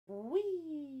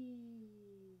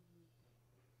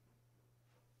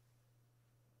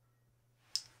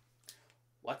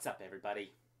What's up,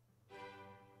 everybody?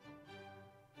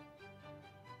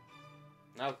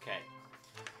 Okay,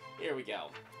 here we go.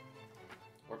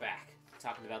 We're back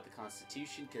talking about the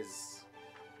Constitution because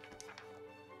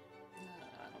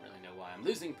I don't really know why. I'm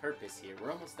losing purpose here.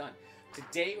 We're almost done.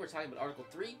 Today we're talking about Article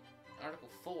 3, Article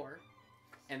 4,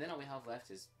 and then all we have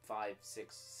left is 5,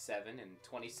 6, 7, and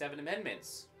 27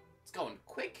 amendments. It's going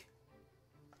quick.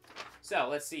 So,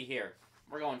 let's see here.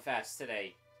 We're going fast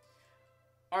today.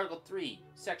 Article 3,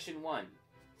 Section 1.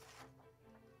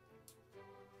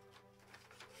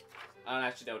 I don't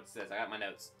actually know what it says. I got my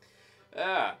notes.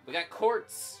 We got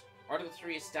courts. Article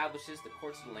 3 establishes the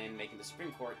courts of the land, making the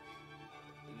Supreme Court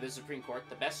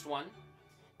the best one.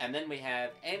 And then we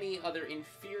have any other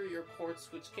inferior courts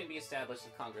which can be established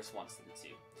if Congress wants them to.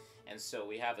 And so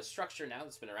we have a structure now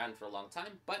that's been around for a long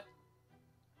time, but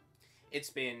it's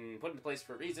been put into place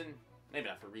for a reason. Maybe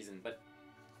not for a reason, but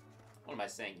what am I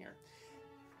saying here?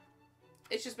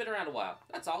 It's just been around a while.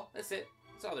 That's all. That's it.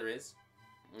 That's all there is.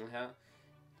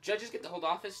 Judges get to hold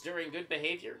office during good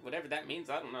behavior, whatever that means,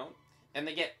 I don't know. And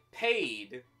they get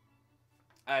paid.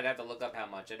 I'd have to look up how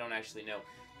much. I don't actually know.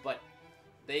 But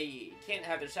they can't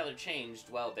have their salary changed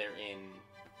while they're in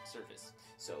service.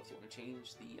 So if you want to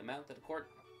change the amount that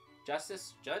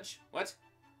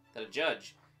a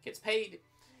judge gets paid,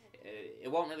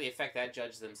 it won't really affect that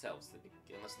judge themselves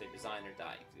unless they resign or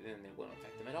die. Then it won't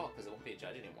affect them at all because it won't be a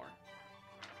judge anymore.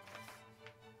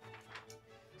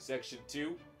 Section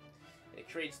 2. It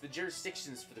creates the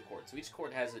jurisdictions for the court. So each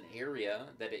court has an area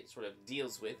that it sort of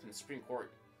deals with. And the Supreme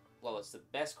Court, well, it's the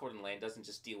best court in the land, doesn't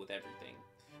just deal with everything,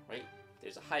 right?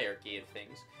 There's a hierarchy of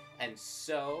things. And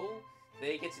so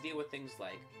they get to deal with things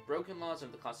like broken laws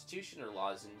of the Constitution or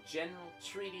laws in general,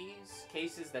 treaties,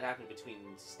 cases that happen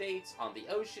between states, on the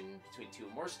ocean, between two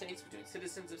or more states, between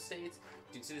citizens of states,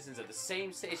 between citizens of the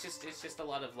same state. It's just a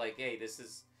lot of like, hey, this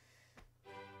is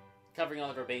covering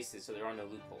all of our bases so there are no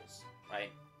loopholes, right?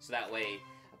 So that way,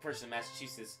 a person in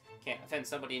Massachusetts can't offend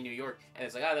somebody in New York, and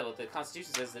it's like, oh, well, the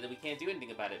Constitution says that we can't do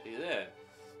anything about it. Ugh.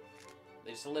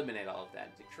 They just eliminate all of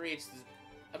that. It creates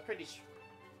a pretty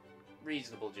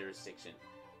reasonable jurisdiction.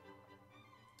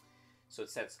 So it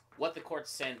sets what the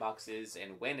court's sandbox is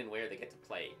and when and where they get to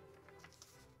play.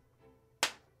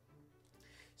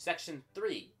 Section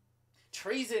 3.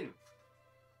 Treason.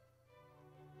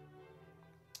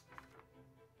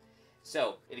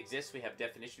 So, it exists. We have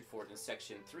definition for it in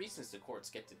Section 3 since the courts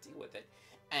get to deal with it.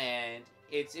 And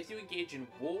it's if you engage in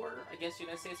war against the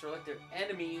United States or let their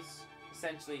enemies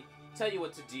essentially tell you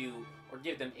what to do or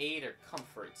give them aid or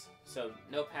comfort. So,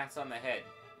 no pats on the head,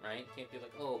 right? Can't be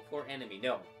like, oh, poor enemy.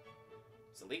 No.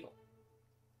 It's illegal.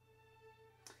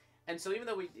 And so even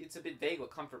though it's a bit vague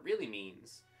what comfort really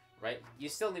means, right? You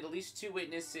still need at least 2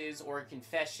 witnesses or a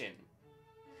confession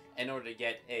in order to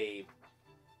get a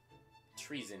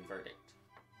treason verdict.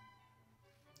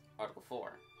 Article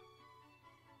 4.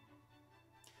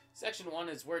 Section 1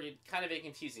 is worded kind of in a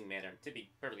confusing manner, to be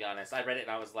perfectly honest. I read it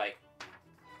and I was like,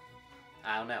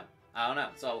 I don't know.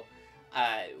 So,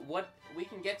 what we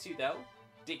can get to, though,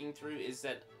 digging through, is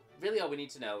that really all we need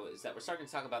to know is that we're starting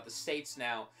to talk about the states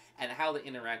now and how they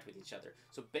interact with each other.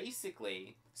 So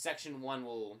basically, Section 1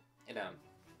 will, in a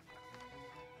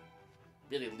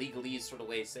really legalese sort of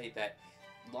way, say that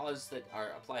laws that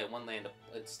apply in one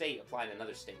state apply in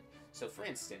another state. So, for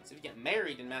instance, if you get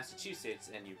married in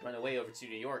Massachusetts and you run away over to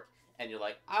New York and you're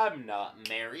like, I'm not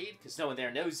married, because no one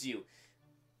there knows you,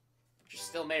 but you're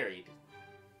still married.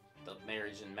 The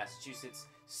marriage in Massachusetts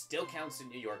still counts in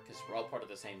New York because we're all part of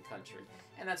the same country.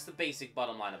 And that's the basic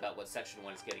bottom line about what Section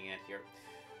 1 is getting at here.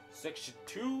 Section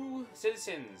 2,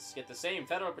 citizens get the same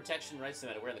federal protection rights no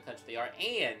matter where in the country they are,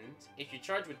 and if you're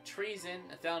charged with treason,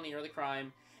 a felony, or other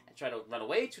crime, and try to run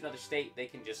away to another state, they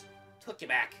can just hook you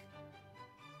back.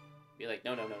 Be like,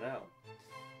 no.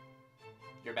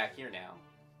 You're back here now.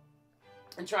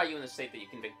 And try you in the state that you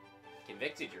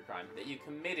convicted your crime, that you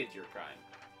committed your crime.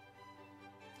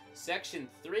 Section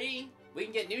 3, we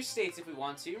can get new states if we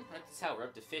want to. Right? That's how we're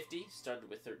up to 50, started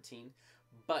with 13.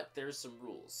 But there's some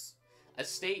rules. A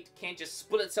state can't just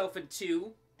split itself in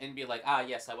 2 and be like, ah,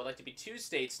 yes, I would like to be 2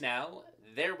 states now.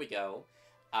 There we go.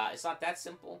 It's not that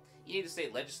simple. You need the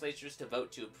state legislatures to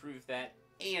vote to approve that,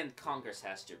 and Congress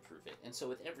has to approve it. And so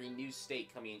with every new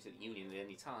state coming into the Union at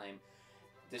any time,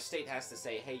 the state has to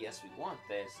say, hey, yes, we want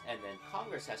this, and then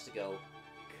Congress has to go,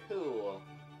 cool.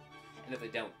 And if they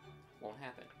don't, it won't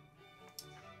happen.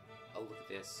 Oh, look at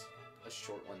this. A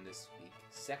short one this week.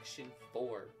 Section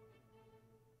 4.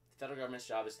 The federal government's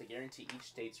job is to guarantee each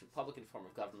state's Republican form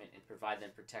of government and provide them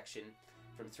protection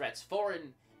from threats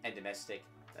foreign and domestic.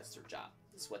 That's their job.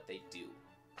 That's what they do.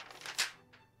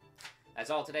 That's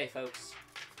all today, folks.